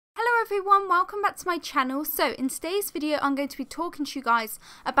Hello everyone, welcome back to my channel. So in today's video I'm going to be talking to you guys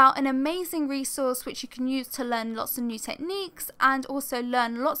about an amazing resource which you can use to learn lots of new techniques and also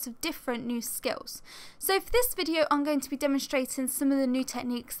learn lots of different new skills. So for this video I'm going to be demonstrating some of the new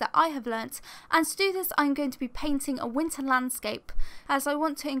techniques that I have learnt, and to do this I'm going to be painting a winter landscape as I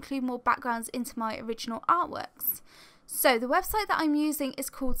want to include more backgrounds into my original artworks. So the website that I'm using is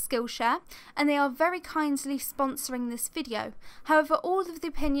called Skillshare, and they are very kindly sponsoring this video. However, all of the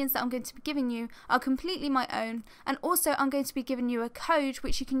opinions that I'm going to be giving you are completely my own, and also I'm going to be giving you a code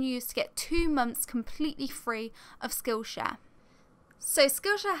which you can use to get 2 months completely free of Skillshare. So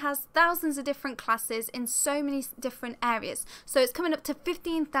Skillshare has thousands of different classes in so many different areas. So it's coming up to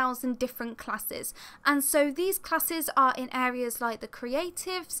 15,000 different classes. And so these classes are in areas like the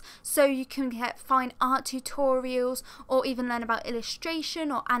creatives, so you can find art tutorials or even learn about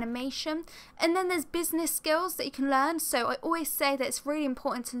illustration or animation. And then there's business skills that you can learn. So I always say that it's really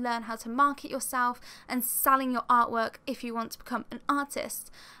important to learn how to market yourself and selling your artwork if you want to become an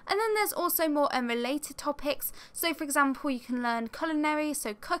artist. And then there's also more unrelated topics. So for example, you can learn culinary,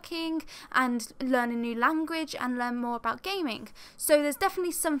 so cooking, and learn a new language and learn more about gaming. So there's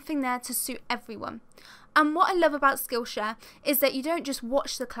definitely something there to suit everyone. And what I love about Skillshare is that you don't just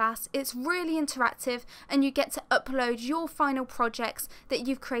watch the class, it's really interactive and you get to upload your final projects that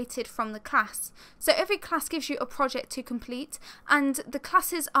you've created from the class. So every class gives you a project to complete, and the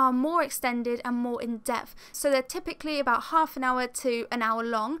classes are more extended and more in depth. So they're typically about half an hour to an hour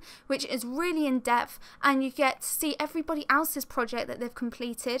long, which is really in depth, and you get to see everybody else's project that they've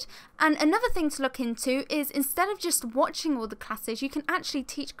completed. And another thing to look into is instead of just watching all the classes, you can actually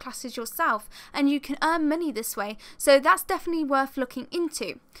teach classes yourself and you can earn money this way, so that's definitely worth looking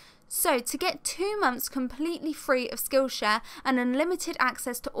into. So to get 2 months completely free of Skillshare and unlimited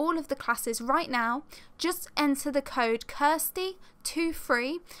access to all of the classes right now, just enter the code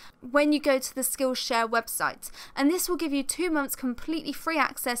KIRSTY23 when you go to the Skillshare website, and this will give you 2 months completely free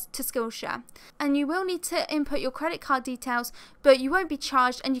access to Skillshare. And you will need to input your credit card details, but you won't be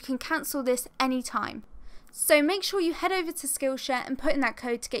charged and you can cancel this anytime. So make sure you head over to Skillshare and put in that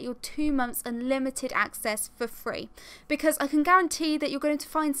code to get your 2 months unlimited access for free, because I can guarantee that you're going to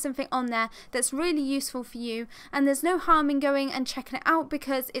find something on there that's really useful for you, and there's no harm in going and checking it out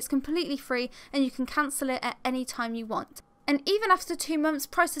because it's completely free and you can cancel it at any time you want. And even after 2 months,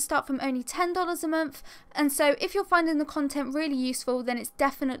 prices start from only $10 a month, and so if you're finding the content really useful, then it's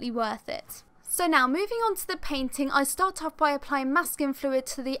definitely worth it. So now moving on to the painting, I start off by applying masking fluid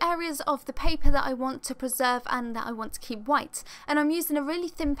to the areas of the paper that I want to preserve and that I want to keep white. And I'm using a really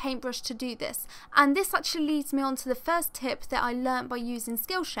thin paintbrush to do this. And this actually leads me on to the first tip that I learned by using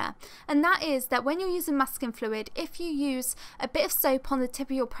Skillshare. And that is that when you're using masking fluid, if you use a bit of soap on the tip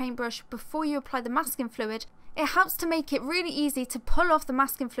of your paintbrush before you apply the masking fluid, it helps to make it really easy to pull off the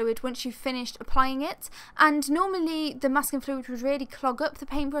masking fluid once you've finished applying it. And normally the masking fluid would really clog up the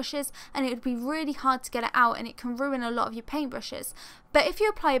paintbrushes and it would be really hard to get it out, and it can ruin a lot of your paintbrushes. But if you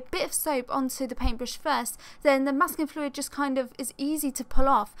apply a bit of soap onto the paintbrush first, then the masking fluid just kind of is easy to pull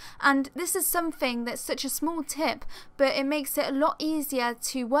off. And this is something that's such a small tip, but it makes it a lot easier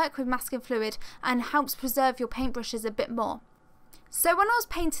to work with masking fluid and helps preserve your paintbrushes a bit more. So when I was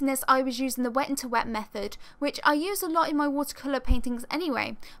painting this, I was using the wet into wet method, which I use a lot in my watercolour paintings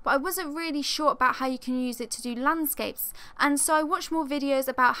anyway, but I wasn't really sure about how you can use it to do landscapes. And so I watched more videos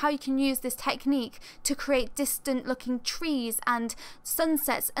about how you can use this technique to create distant looking trees and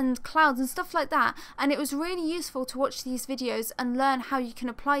sunsets and clouds and stuff like that. And it was really useful to watch these videos and learn how you can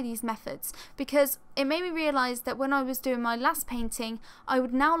apply these methods, because it made me realise that when I was doing my last painting, I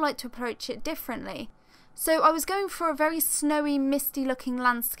would now like to approach it differently. So I was going for a very snowy, misty looking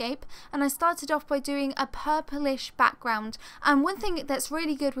landscape, and I started off by doing a purplish background. And one thing that's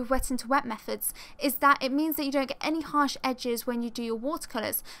really good with wet into wet methods is that it means that you don't get any harsh edges when you do your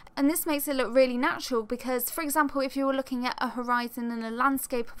watercolours, and this makes it look really natural, because for example if you were looking at a horizon and a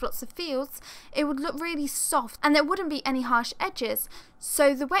landscape of lots of fields, it would look really soft and there wouldn't be any harsh edges.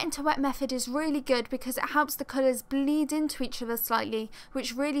 So the wet into wet method is really good because it helps the colours bleed into each other slightly,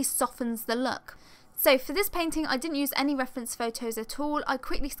 which really softens the look. So for this painting I didn't use any reference photos at all. I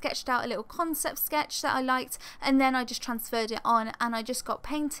quickly sketched out a little concept sketch that I liked, and then I just transferred it on and I just got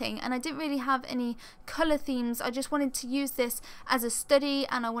painting, and I didn't really have any colour themes. I just wanted to use this as a study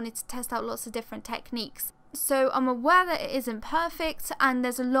and I wanted to test out lots of different techniques. So I'm aware that it isn't perfect and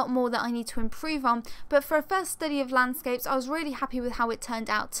there's a lot more that I need to improve on, but for a first study of landscapes I was really happy with how it turned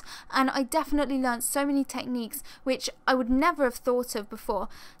out, and I definitely learned so many techniques which I would never have thought of before.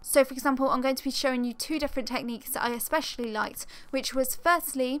 So for example, I'm going to be showing you 2 different techniques that I especially liked, which was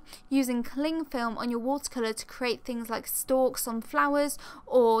firstly using cling film on your watercolour to create things like stalks on flowers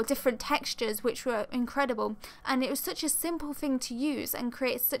or different textures, which were incredible, and it was such a simple thing to use and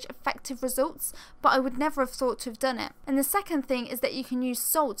create such effective results, but I would never have thought to have done it. And the second thing is that you can use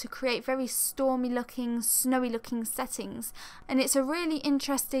salt to create very stormy looking, snowy looking settings, and it's a really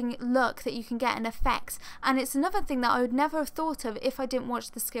interesting look that you can get, an effect, and it's another thing that I would never have thought of if I didn't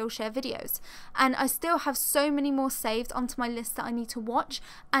watch the Skillshare videos. And I still have so many more saved onto my list that I need to watch,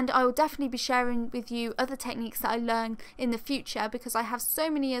 and I will definitely be sharing with you other techniques that I learn in the future, because I have so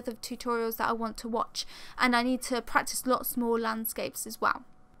many other tutorials that I want to watch, and I need to practice lots more landscapes as well.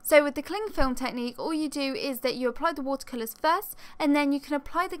 So with the cling film technique, all you do is that you apply the watercolours first, and then you can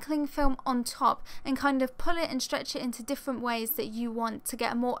apply the cling film on top and kind of pull it and stretch it into different ways that you want to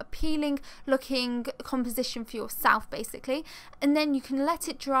get a more appealing looking composition for yourself basically. And then you can let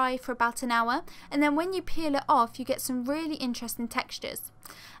it dry for about an hour, and then when you peel it off you get some really interesting textures.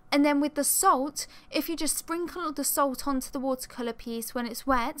 And then with the salt, if you just sprinkle the salt onto the watercolour piece when it's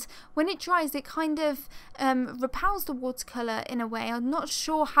wet, when it dries it kind of repels the watercolour in a way. I'm not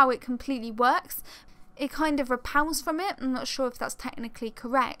sure how it completely works. It kind of repels from it. I'm not sure if that's technically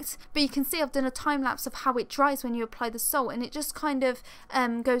correct, but you can see I've done a time lapse of how it dries when you apply the salt, and it just kind of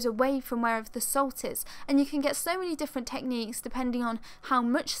goes away from wherever the salt is. And you can get so many different techniques depending on how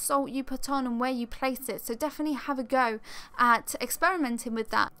much salt you put on and where you place it, so definitely have a go at experimenting with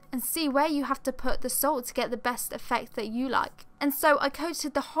that and see where you have to put the salt to get the best effect that you like. And so I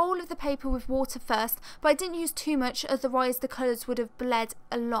coated the whole of the paper with water first, but I didn't use too much, otherwise the colours would have bled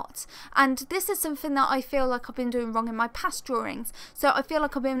a lot. And this is something that I feel like I've been doing wrong in my past drawings. So I feel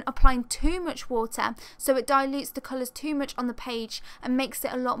like I've been applying too much water, so it dilutes the colours too much on the page and makes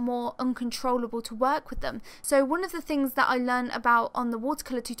it a lot more uncontrollable to work with them. So one of the things that I learned about on the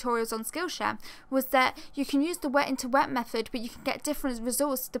watercolour tutorials on Skillshare was that you can use the wet into wet method, but you can get different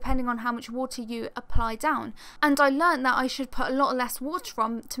results depending on how much water you apply down. And I learned that I should put a lot less water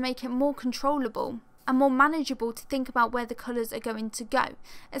on to make it more controllable and more manageable to think about where the colours are going to go.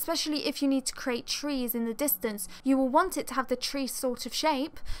 Especially if you need to create trees in the distance, you will want it to have the tree sort of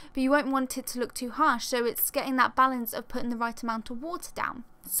shape, but you won't want it to look too harsh, so it's getting that balance of putting the right amount of water down.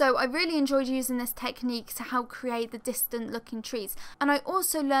 So I really enjoyed using this technique to help create the distant looking trees. And I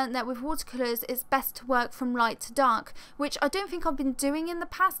also learned that with watercolours it's best to work from light to dark, which I don't think I've been doing in the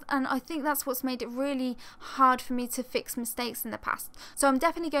past, and I think that's what's made it really hard for me to fix mistakes in the past. So I'm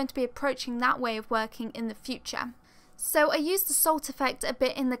definitely going to be approaching that way of working in the future. So I used the salt effect a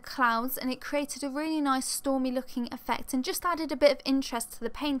bit in the clouds, and it created a really nice stormy looking effect and just added a bit of interest to the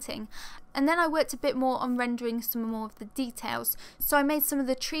painting. And then I worked a bit more on rendering some more of the details. So I made some of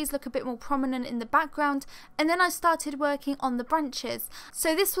the trees look a bit more prominent in the background, and then I started working on the branches.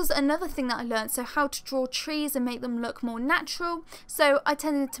 So this was another thing that I learned, so how to draw trees and make them look more natural. So I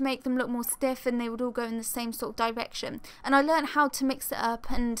tended to make them look more stiff and they would all go in the same sort of direction. And I learned how to mix it up,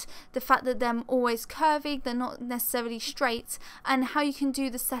 and the fact that they're always curvy, they're not necessarily straight, and how you can do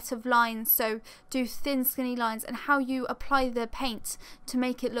the set of lines, so do thin skinny lines, and how you apply the paint to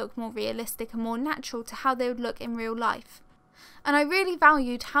make it look more realistic and more natural to how they would look in real life. And I really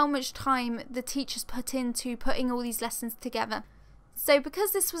valued how much time the teachers put into putting all these lessons together. So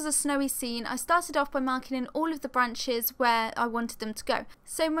because this was a snowy scene, I started off by marking in all of the branches where I wanted them to go.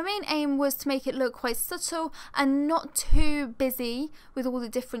 So my main aim was to make it look quite subtle and not too busy with all the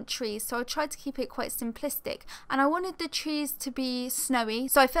different trees, so I tried to keep it quite simplistic. And I wanted the trees to be snowy,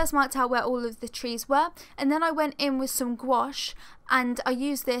 so I first marked out where all of the trees were, and then I went in with some gouache and I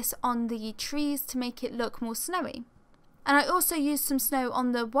used this on the trees to make it look more snowy. And I also used some snow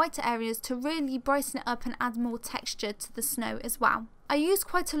on the whiter areas to really brighten it up and add more texture to the snow as well. I used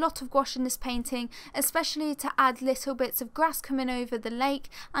quite a lot of gouache in this painting, especially to add little bits of grass coming over the lake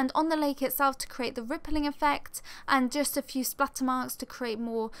and on the lake itself to create the rippling effect, and just a few splatter marks to create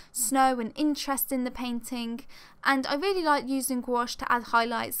more snow and interest in the painting. And I really like using gouache to add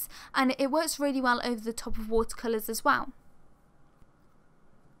highlights, and it works really well over the top of watercolours as well.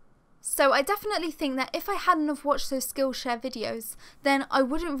 So I definitely think that if I hadn't have watched those Skillshare videos, then I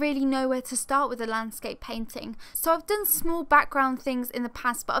wouldn't really know where to start with a landscape painting. So I've done small background things in the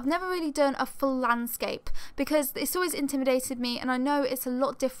past, but I've never really done a full landscape because it's always intimidated me, and I know it's a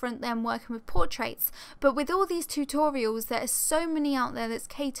lot different than working with portraits. But with all these tutorials, there are so many out there that's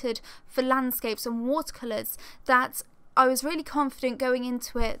catered for landscapes and watercolours that I was really confident going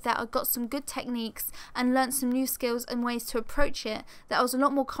into it that I got some good techniques and learnt some new skills and ways to approach it, that I was a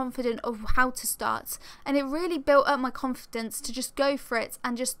lot more confident of how to start, and it really built up my confidence to just go for it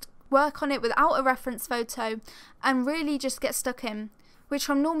and just work on it without a reference photo and really just get stuck in, which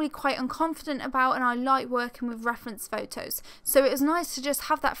I'm normally quite unconfident about, and I like working with reference photos. So it was nice to just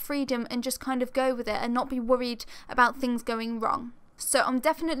have that freedom and just kind of go with it and not be worried about things going wrong. So I'm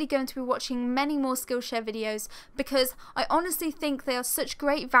definitely going to be watching many more Skillshare videos because I honestly think they are such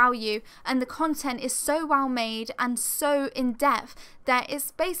great value and the content is so well made and so in depth that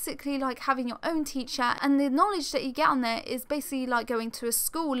it's basically like having your own teacher, and the knowledge that you get on there is basically like going to a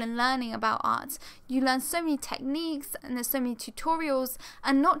school and learning about art. You learn so many techniques and there's so many tutorials,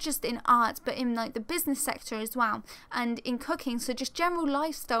 and not just in art but in like the business sector as well and in cooking, so just general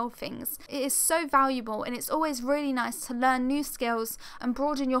lifestyle things. It is so valuable and it's always really nice to learn new skills and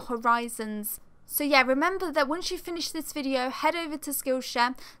broaden your horizons. So yeah, remember that once you finish this video, head over to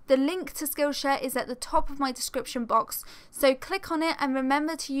Skillshare. The link to Skillshare is at the top of my description box. So click on it and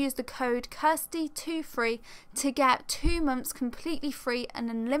remember to use the code Kirsty23 to get 2 months completely free and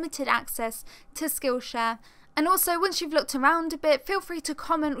unlimited access to Skillshare. And also, once you've looked around a bit, feel free to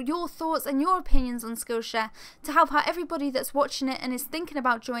comment your thoughts and your opinions on Skillshare to help out everybody that's watching it and is thinking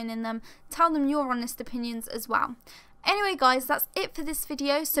about joining them. Tell them your honest opinions as well. Anyway guys, that's it for this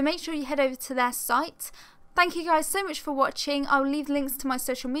video, so make sure you head over to their site. Thank you guys so much for watching. I'll leave links to my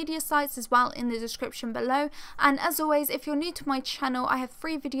social media sites as well in the description below, and as always, if you're new to my channel, I have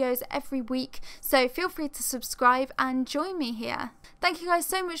free videos every week, so feel free to subscribe and join me here. Thank you guys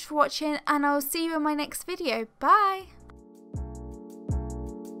so much for watching, and I'll see you in my next video. Bye!